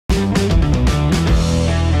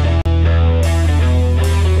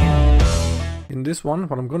this one,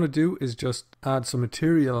 what I'm going to do is just add some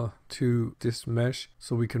material to this mesh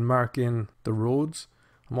so we can mark in the roads.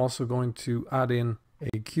 I'm also going to add in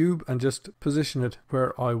a cube and just position it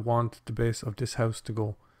where I want the base of this house to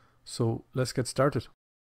go. So let's get started.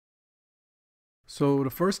 So the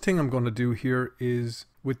first thing I'm going to do here is,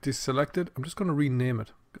 with this selected, I'm just going to rename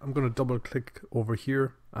it. I'm going to double click over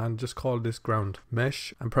here and just call this ground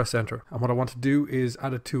mesh and press enter. And what I want to do is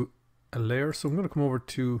add it to a layer. So I'm going to come over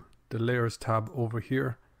to the layers tab over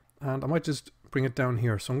here, and I might just bring it down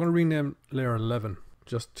here. So I'm going to rename layer 11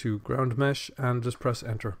 just to ground mesh and just press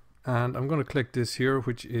enter. And I'm going to click this here,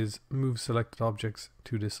 which is move selected objects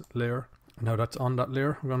to this layer. Now that's on that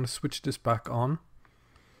layer, I'm going to switch this back on.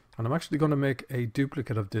 And I'm actually going to make a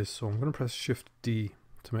duplicate of this. So I'm going to press Shift D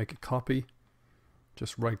to make a copy.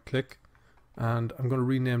 Just right click. And I'm going to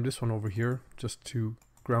rename this one over here just to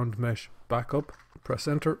ground mesh backup. Press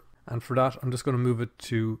enter. And for that, I'm just going to move it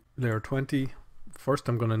to layer 20. First,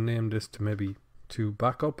 I'm going to name this to maybe to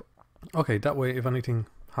backup. Okay, that way if anything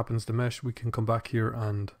happens to mesh, we can come back here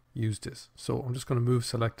and use this. So I'm just going to move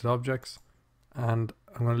selected objects and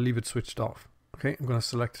I'm going to leave it switched off. Okay, I'm going to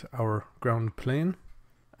select our ground plane.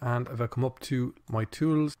 And if I come up to my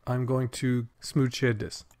tools, I'm going to smooth shade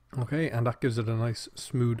this. Okay, and that gives it a nice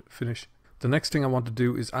smooth finish. The next thing I want to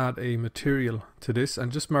do is add a material to this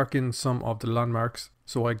and just mark in some of the landmarks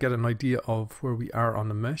so I get an idea of where we are on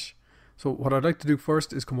the mesh. So what I'd like to do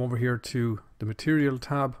first is come over here to the material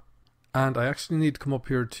tab, and I actually need to come up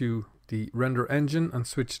here to the render engine and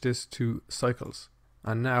switch this to cycles.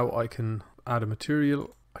 And now I can add a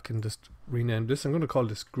material. I can just rename this. I'm going to call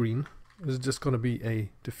this green. This is just going to be a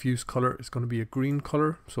diffuse color. It's going to be a green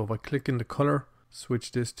color. So if I click in the color,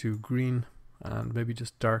 switch this to green and maybe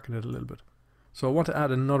just darken it a little bit. So I want to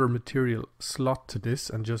add another material slot to this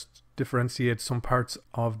and just differentiate some parts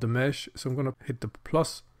of the mesh. So I'm going to hit the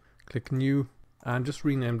plus, click new, and just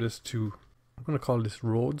rename this to, I'm going to call this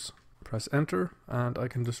roads. Press enter and I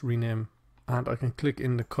can just rename, and I can click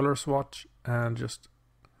in the color swatch and just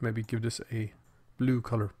maybe give this a blue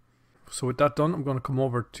color. So with that done, I'm going to come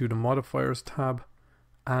over to the modifiers tab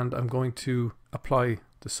and I'm going to apply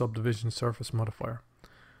the subdivision surface modifier.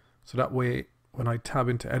 So that way when I tab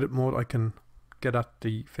into edit mode, I can get at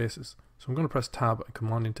the faces. So I'm going to press tab and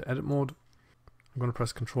come on into edit mode. I'm going to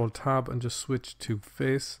press control tab and just switch to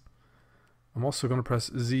face. I'm also going to press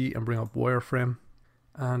Z and bring up wireframe,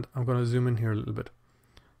 and I'm going to zoom in here a little bit.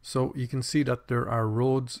 So you can see that there are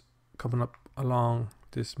roads coming up along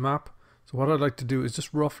this map. So what I'd like to do is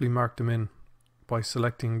just roughly mark them in by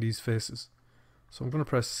selecting these faces. So I'm going to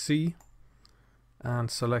press C and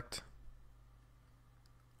select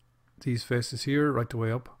these faces here right the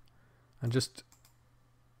way up and just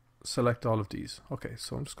select all of these. Okay,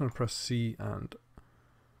 so I'm just going to press C and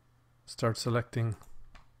start selecting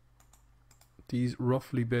these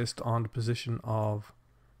roughly based on the position of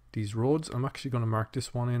these roads. I'm actually going to mark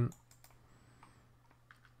this one in.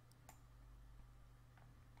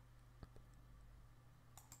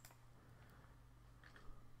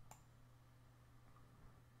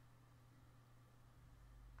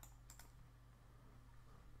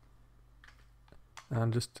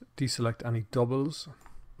 And just deselect any doubles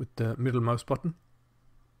with the middle mouse button.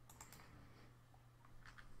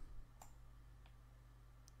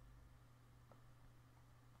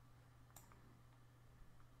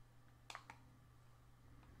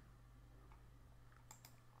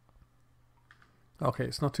 Okay,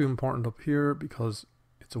 it's not too important up here because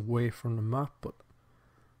it's away from the map, but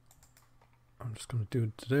I'm just going to do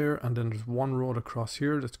it there. And then there's one road across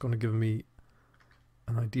here that's going to give me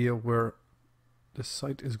an idea where this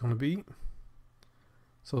site is going to be.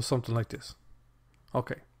 So something like this.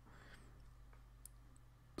 Okay.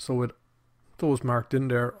 So with those marked in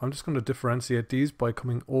there, I'm just going to differentiate these by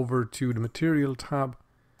coming over to the material tab,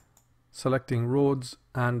 selecting roads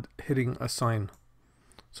and hitting assign.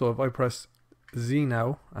 So if I press Z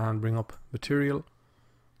now and bring up material,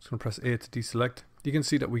 I'm just going to press A to deselect. You can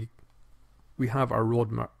see that we have our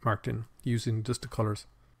road marked in using just the colors.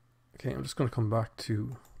 Okay, I'm just going to come back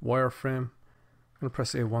to wireframe. I'm going to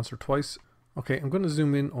press A once or twice. Okay, I'm going to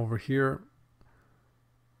zoom in over here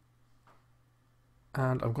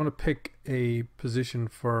and I'm going to pick a position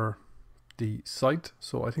for the site.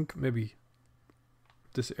 So I think maybe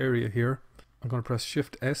this area here. I'm going to press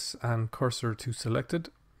Shift S and cursor to selected.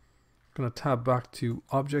 I'm going to tab back to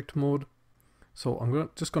object mode. So I'm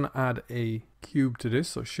just going to add a cube to this.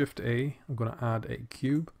 So Shift A, I'm going to add a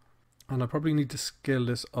cube. And I probably need to scale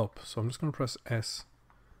this up. So I'm just going to press S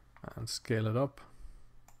and scale it up.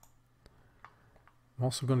 I'm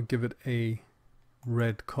also going to give it a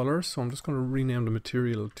red color. So I'm just going to rename the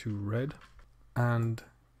material to red and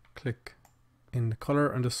click in the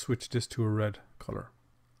color and just switch this to a red color.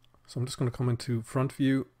 So I'm just going to come into front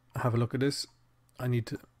view, have a look at this. I need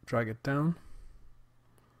to drag it down,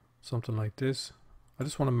 something like this. I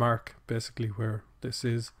just want to mark basically where this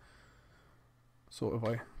is. So if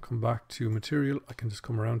I come back to material, I can just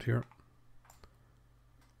come around here,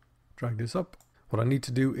 drag this up. What I need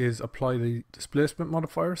to do is apply the displacement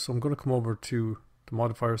modifier. So I'm going to come over to the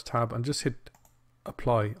modifiers tab and just hit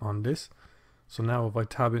apply on this. So now if I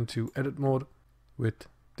tab into edit mode with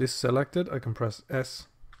this selected, I can press S,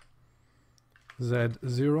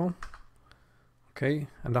 Z0. Okay,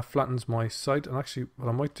 and that flattens my site. And actually what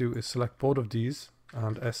I might do is select both of these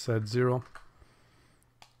and SZ0.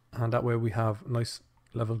 And that way we have nice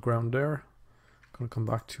level ground there. I'm going to come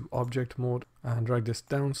back to object mode and drag this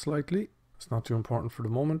down slightly. It's not too important for the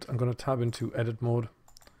moment. I'm going to tab into edit mode.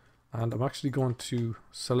 And I'm actually going to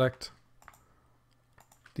select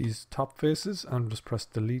these top faces and just press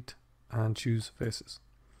delete and choose faces.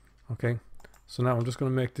 Okay, so now I'm just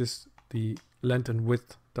going to make this the length and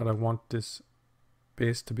width that I want this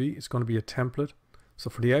base to be. It's going to be a template. So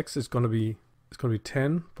for the X, it's going to be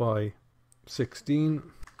 10 by 16.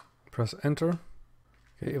 Press enter.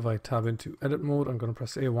 Okay, if I tab into edit mode, I'm going to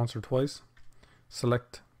press A once or twice.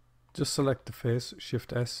 Just select the face,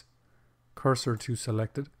 Shift S, cursor to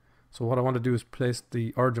selected. So what I want to do is place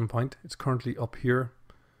the origin point. It's currently up here,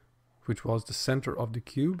 which was the center of the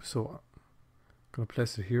cube. So I'm going to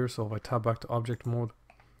place it here. So if I tab back to object mode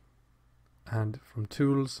and from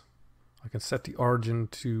tools, I can set the origin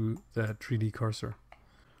to the 3D cursor.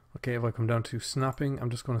 Okay, if I come down to snapping, I'm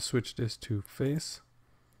just going to switch this to face.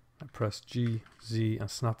 I press G, Z and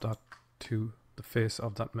snap that to the face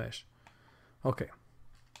of that mesh. Okay,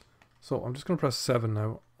 so I'm just going to press 7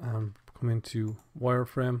 now and come into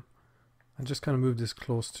wireframe and just kind of move this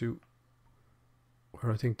close to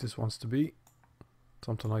where I think this wants to be,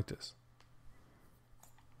 something like this.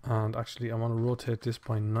 And actually I want to rotate this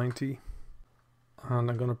by 90 and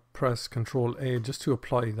I'm going to press Control A just to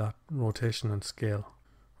apply that rotation and scale.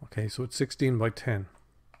 Okay, so it's 16 by 10.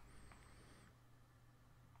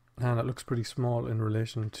 And it looks pretty small in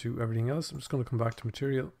relation to everything else. I'm just going to come back to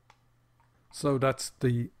material. So that's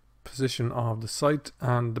the position of the site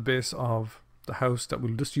and the base of the house that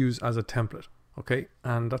we'll just use as a template. Okay,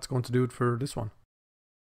 and that's going to do it for this one.